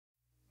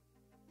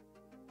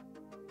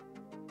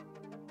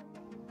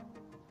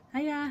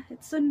Hiya,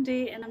 it's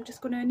Sunday and I'm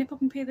just going to nip up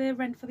and pay the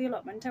rent for the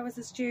allotment. Ours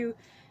is due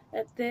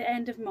at the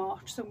end of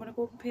March, so I'm going to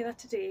go up and pay that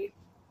today.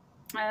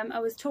 I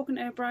was talking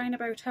to Brian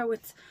about how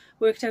it's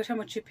worked out how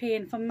much you're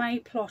paying. For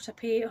my plot I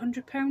pay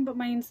 £100, but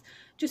mine's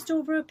just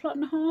over a plot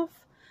and a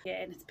half.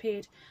 Yeah, and it's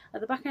paid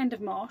at the back end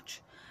of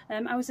March.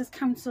 Ours is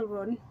council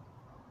run,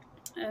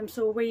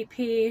 so we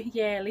pay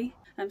yearly.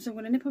 So I'm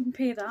going to nip up and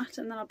pay that,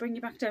 and then I'll bring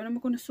you back down and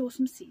we're going to sow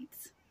some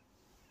seeds.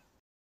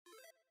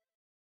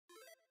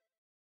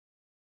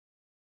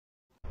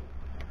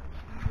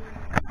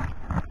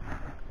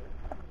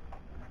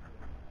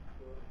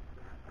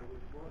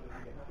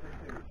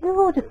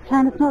 No, just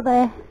pretend it's not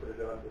there.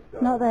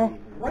 Not there.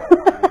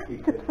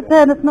 Just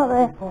pretend it's not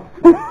there.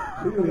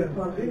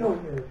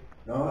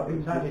 Oh,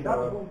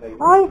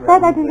 you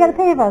said I didn't get the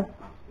papers.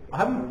 I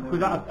haven't,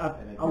 because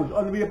I was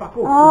on the way back up.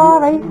 Oh,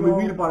 right. We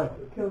read about it,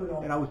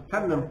 and I was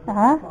telling them, but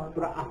I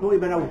thought he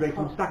meant I was making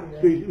some stack,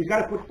 so he's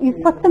got to put... He's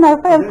put some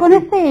out, but I was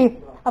going to say,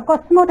 I've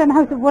got some out in the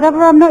house,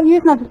 whatever I'm not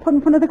using, I'll just put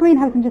in front of the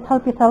greenhouse and just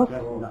help yourself. Yeah,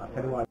 no, I'll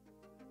tell you what.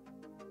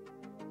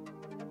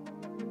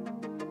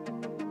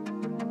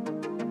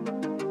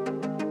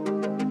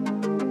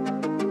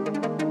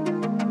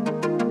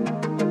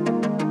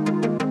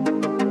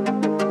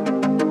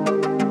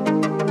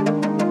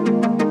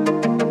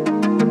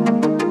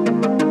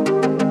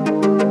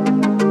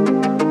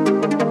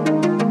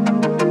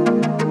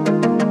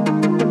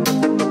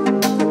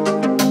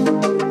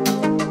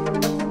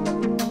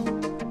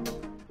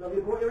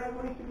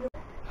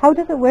 How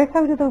does it work?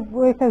 How does it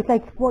work out,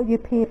 like, what you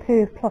pay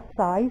per plot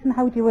size, and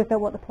how do you work out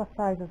what the plot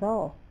sizes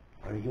are?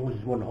 Yours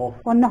is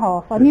 1.5.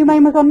 1.5. I knew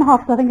mine was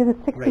 1.5, so I think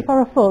it's 60 right.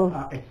 for a full.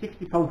 It's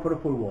 £60 for a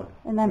full one.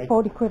 And then right.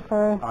 40 quid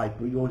for a... Aye,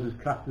 but yours is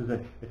classed as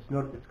it's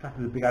classed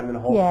as a big hand and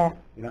a half. Yeah.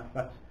 You know,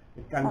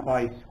 it's done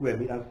by square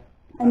metres.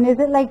 And is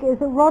it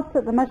rods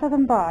that they measure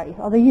them by,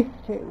 or they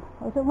used to?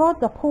 Or is it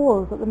rods or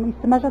poles that they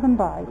used to measure them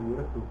by?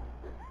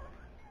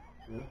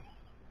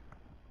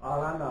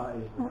 All I know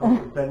is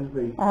it sends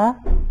me the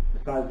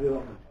size of the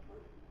allotment.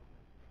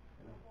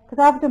 Because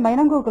I've done mine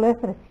on Google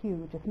Earth and it's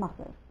huge, it's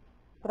massive.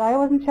 But I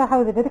wasn't sure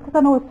how they did it, because I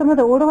know some of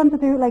the older ones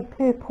do it like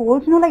per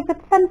pole, you know, like the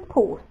fence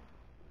posts.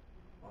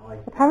 Aye.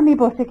 Apparently,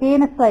 but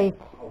again it's like...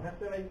 I'll have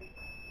to I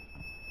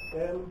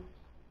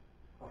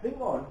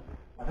think on,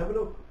 I'll have a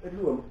look at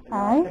them and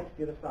I'll text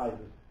you the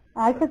sizes.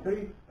 Aye, There's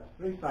three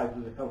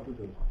sizes the council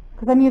does.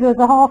 because I knew there was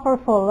a half or a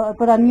full,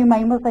 but I knew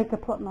mine was like a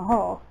plot and a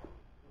half.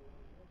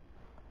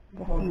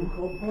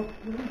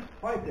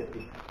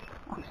 550.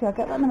 Actually, I'll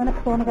get that in a minute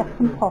because I want to get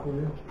some pop.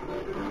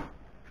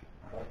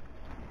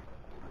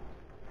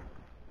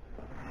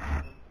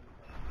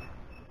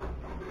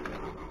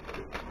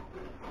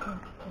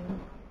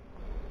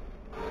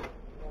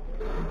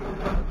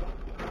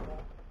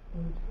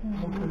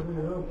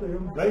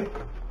 Right?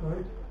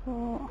 So,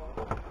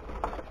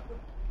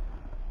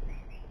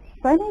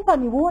 Brian, have you got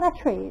any water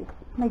trays?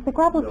 Like the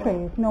gravel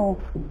trays? No.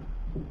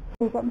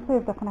 You've got them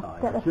served up, and I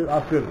can get this.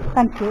 I'll serve it.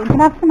 Thank you. You can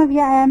have some of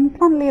your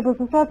plant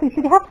labels as well, please.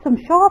 Did you have some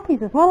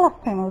Sharpies as well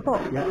last time I was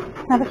up? Yeah.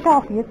 Can I have a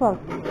Sharpie as well?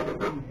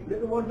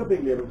 Little ones or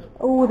big labels?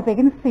 Oh, the big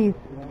ones, please.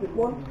 Just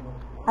one?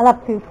 I'll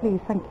have two, please.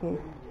 Thank you.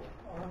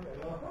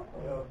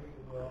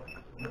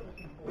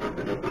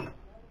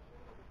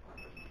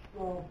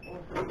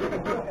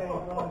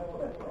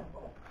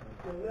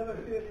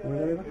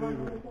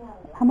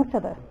 How much are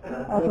they?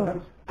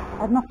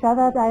 I'm not sure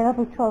that I have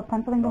about 12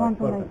 pence. I think the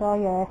ones on these are,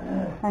 yeah.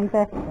 Thanks,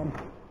 there.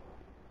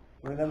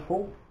 One of them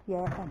full?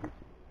 Yeah, thanks.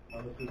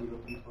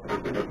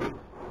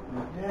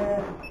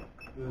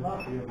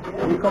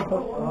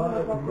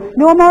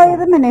 No more at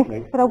the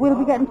minute, but I will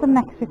be getting some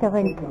next week, I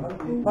think.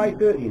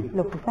 5.13.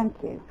 Lovely, thank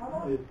you.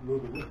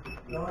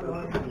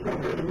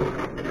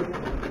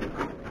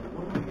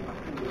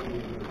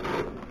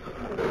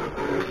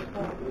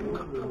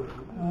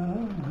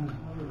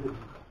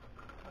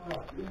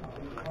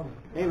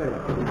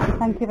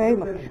 Thank you very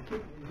much.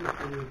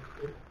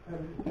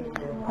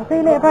 I'll see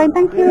you later, Brian.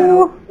 Thank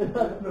you.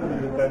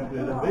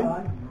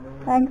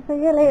 Thanks. See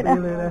you later. See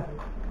you later.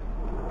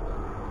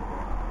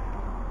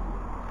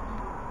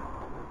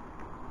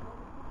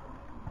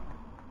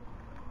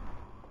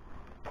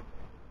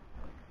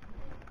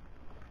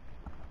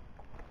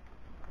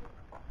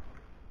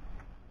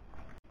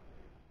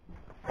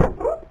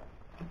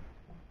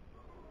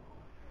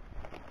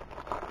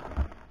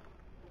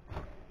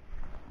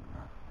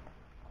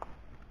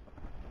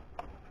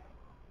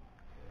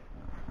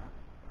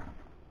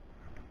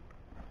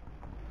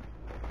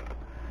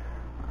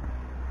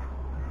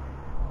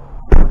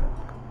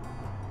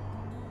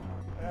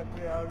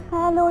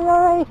 Hello, you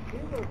alright?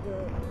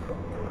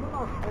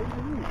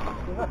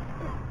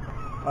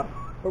 That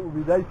would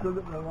be nice,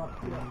 wouldn't it?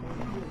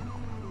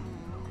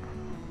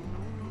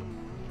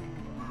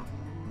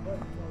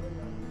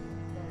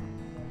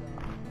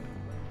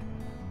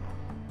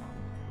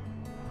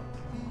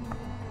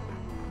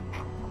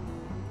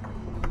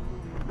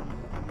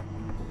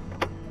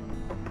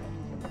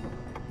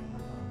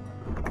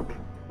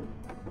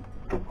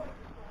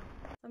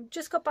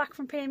 Just got back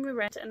from paying my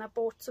rent and I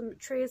bought some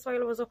trays while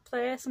I was up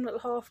there, some little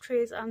half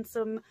trays and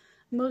some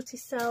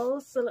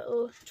multi-cells, the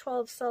little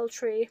 12-cell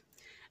tray.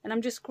 And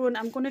I'm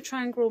going to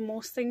try and grow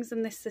most things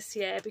in this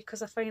year,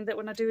 because I find that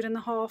when I do it in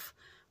the half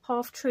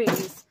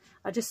trays,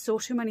 I just sow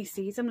too many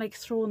seeds. I'm like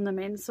throwing them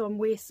in, so I'm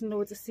wasting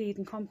loads of seed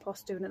and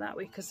compost doing it that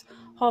way, because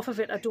half of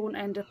it I don't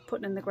end up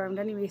putting in the ground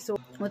anyway. So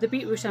with the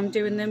beetroot, I'm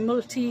doing the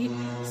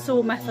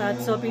multi-sow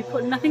method, so I'll be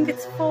putting, I think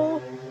it's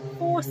four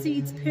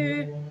seeds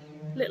per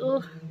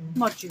little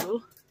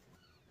module,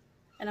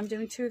 and I'm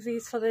doing 2 of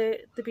these for the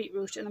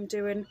beetroot, and I'm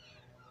doing,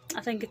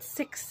 I think it's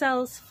 6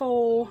 cells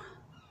for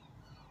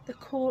the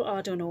kohl. Oh,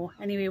 I don't know.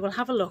 Anyway, we'll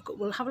have a look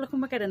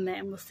when we get in there,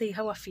 and we'll see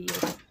how I feel.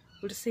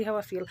 We'll just see how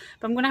I feel.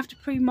 But I'm going to have to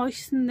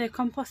pre-moisten the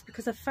compost,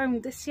 because I've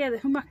found this year the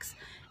humax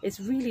is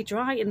really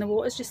dry and the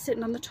water's just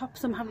sitting on the top,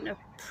 so I'm having to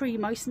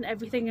pre-moisten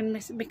everything and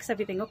mix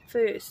everything up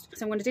first.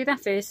 So I'm going to do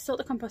that first, sort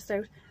the compost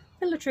out,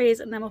 fill the trays,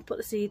 and then we'll put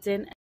the seeds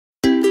in.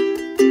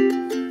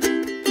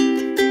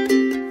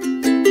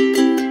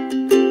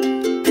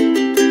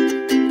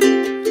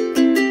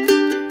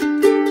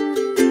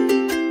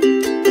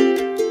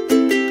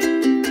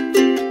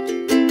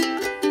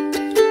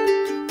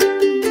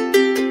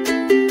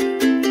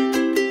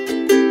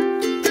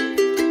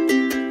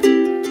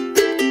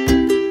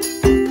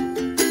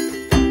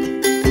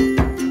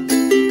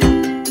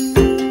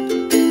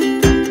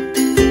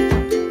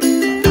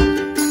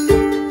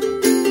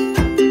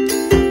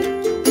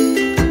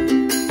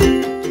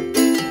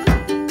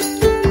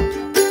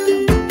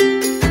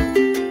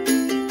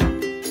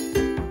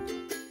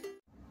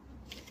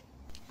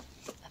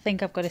 I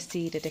think I've got a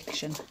seed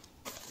addiction.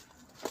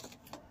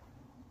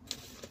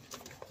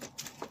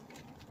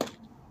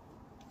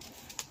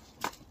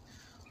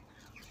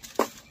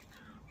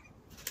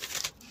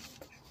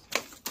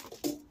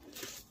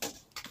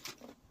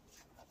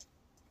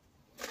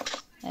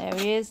 There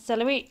he is,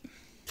 celery.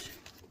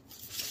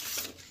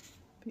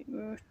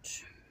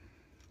 Beetroot.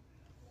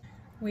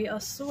 We are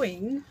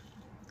sowing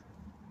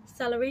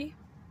celery,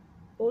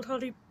 old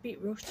hardy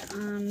beetroot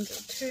and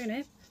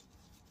turnip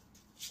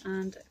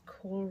and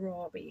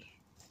kohlrabi.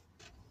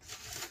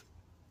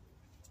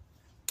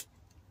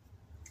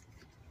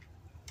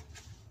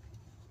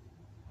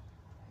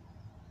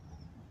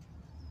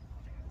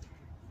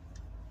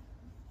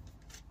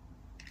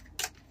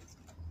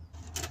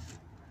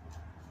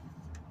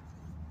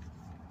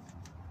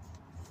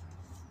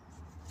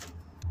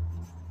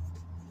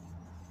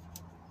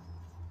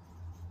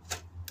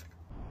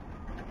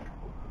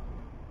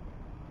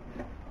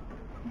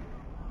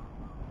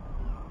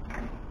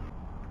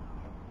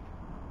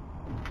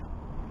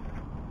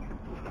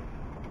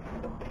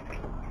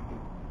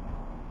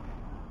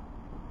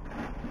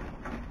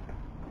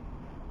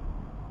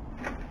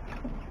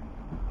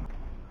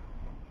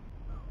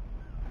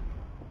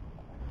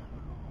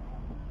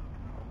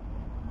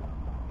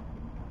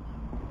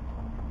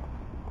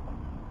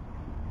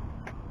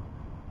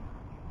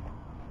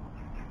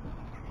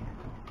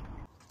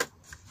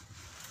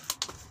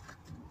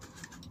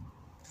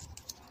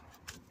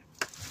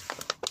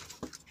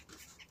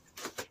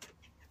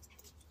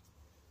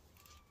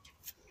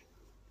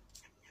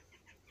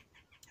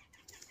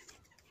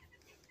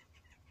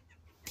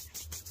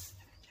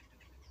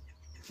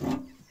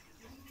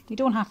 You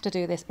don't have to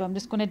do this, but I'm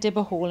just going to dib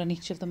a hole in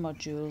each of the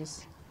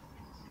modules.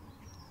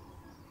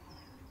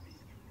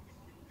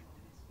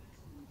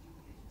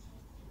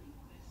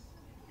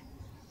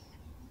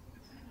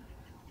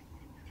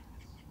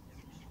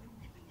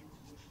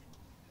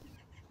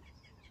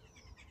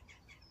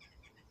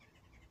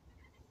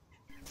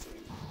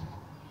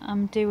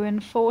 I'm doing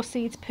 4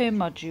 seeds per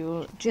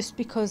module, just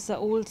because they're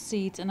old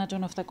seeds and I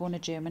don't know if they're going to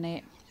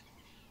germinate.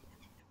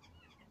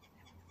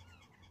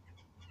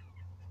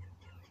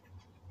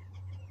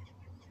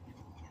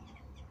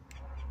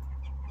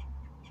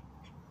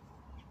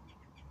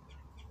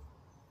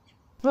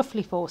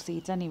 Roughly 4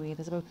 seeds anyway,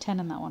 there's about 10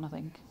 in that one I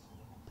think.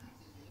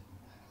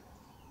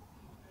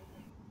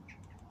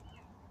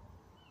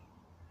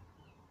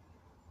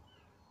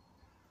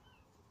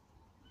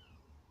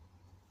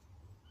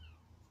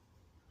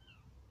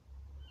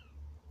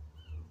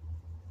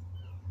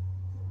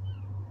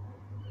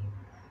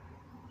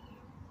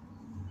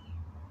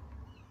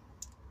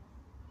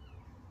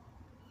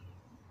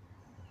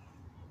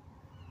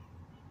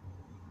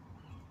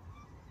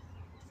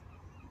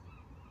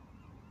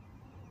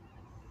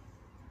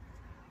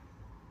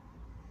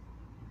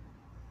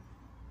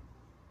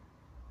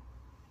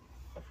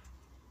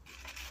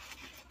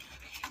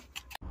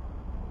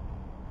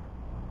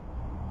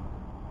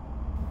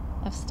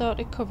 I've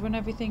started covering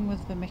everything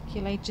with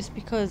vermiculite just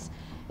because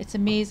it's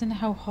amazing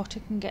how hot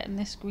it can get in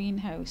this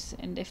greenhouse,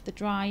 and if the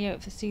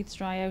seeds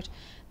dry out,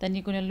 then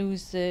you're going to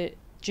lose the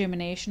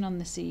germination on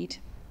the seed.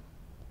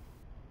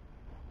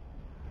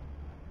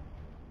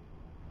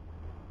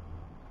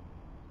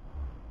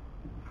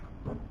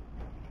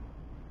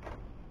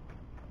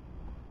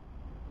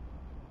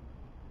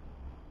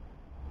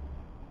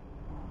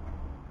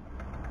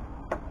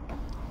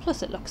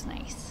 Plus it looks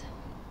nice.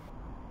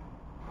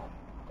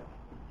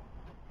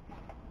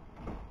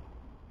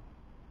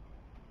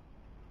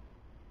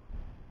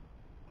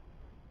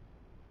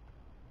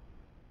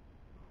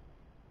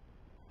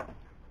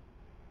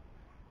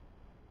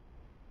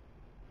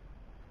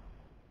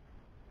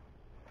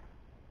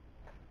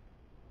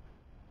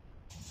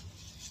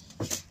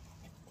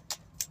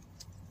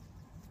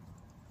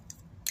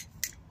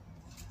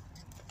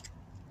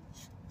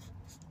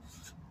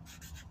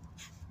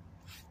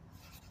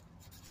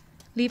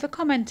 Leave a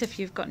comment if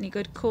you've got any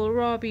good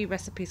kohlrabi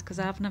recipes, because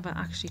I've never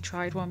actually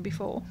tried one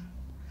before.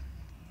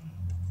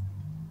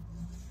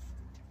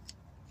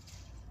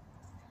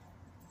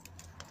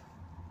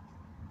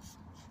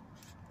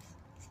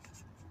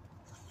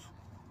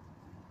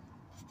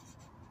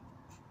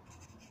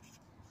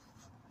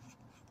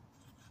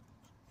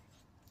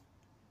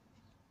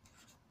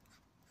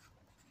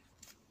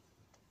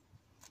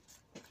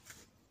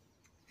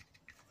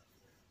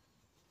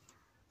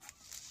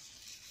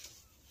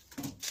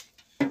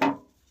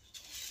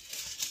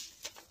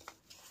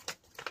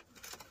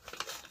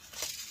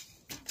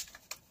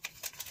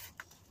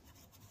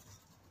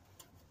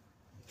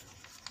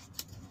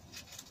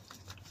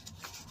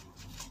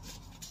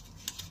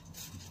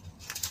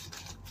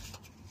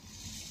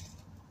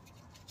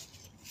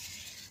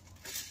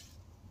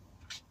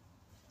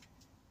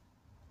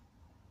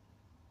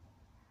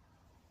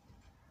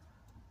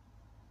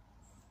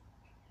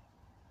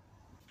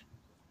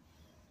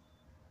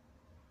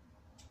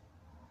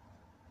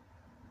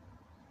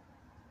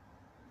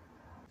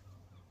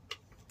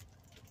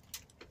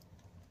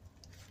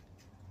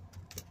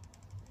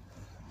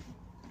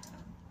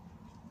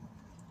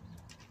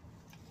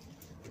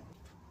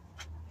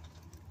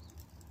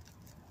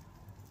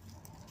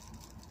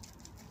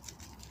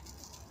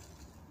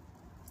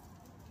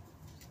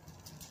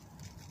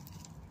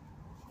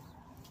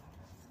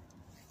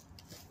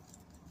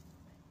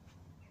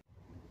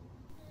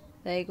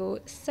 There you go,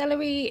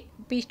 celery,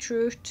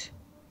 beetroot,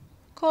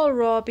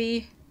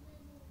 kohlrabi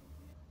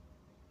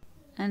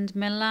and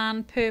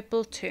Milan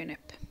purple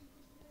turnip.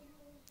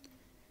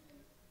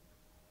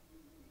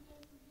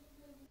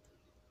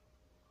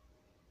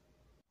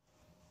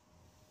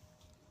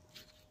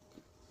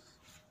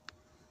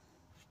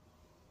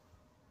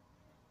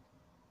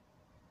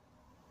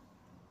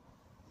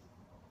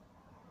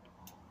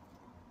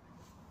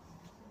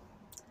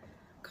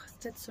 God, it's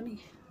dead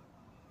sunny.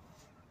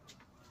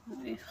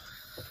 I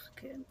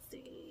can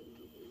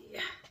see.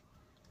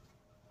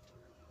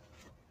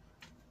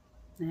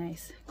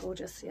 Nice,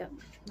 gorgeous, yeah.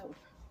 No.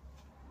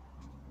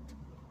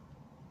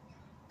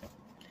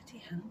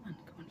 Bloody hell, man,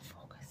 come on,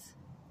 focus.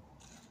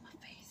 My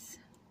face.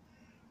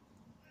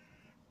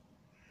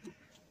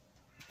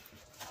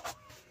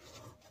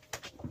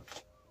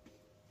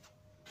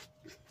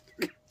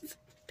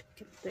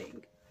 Big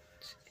thing.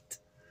 Shit.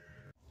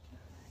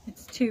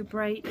 It's too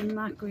bright in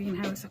that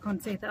greenhouse, I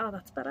can't see that. Oh,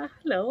 that's better.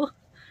 Hello.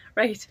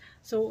 Right,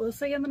 so we'll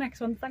see you in the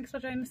next one. Thanks for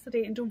joining us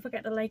today, and don't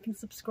forget to like and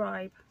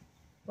subscribe.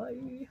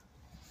 Bye.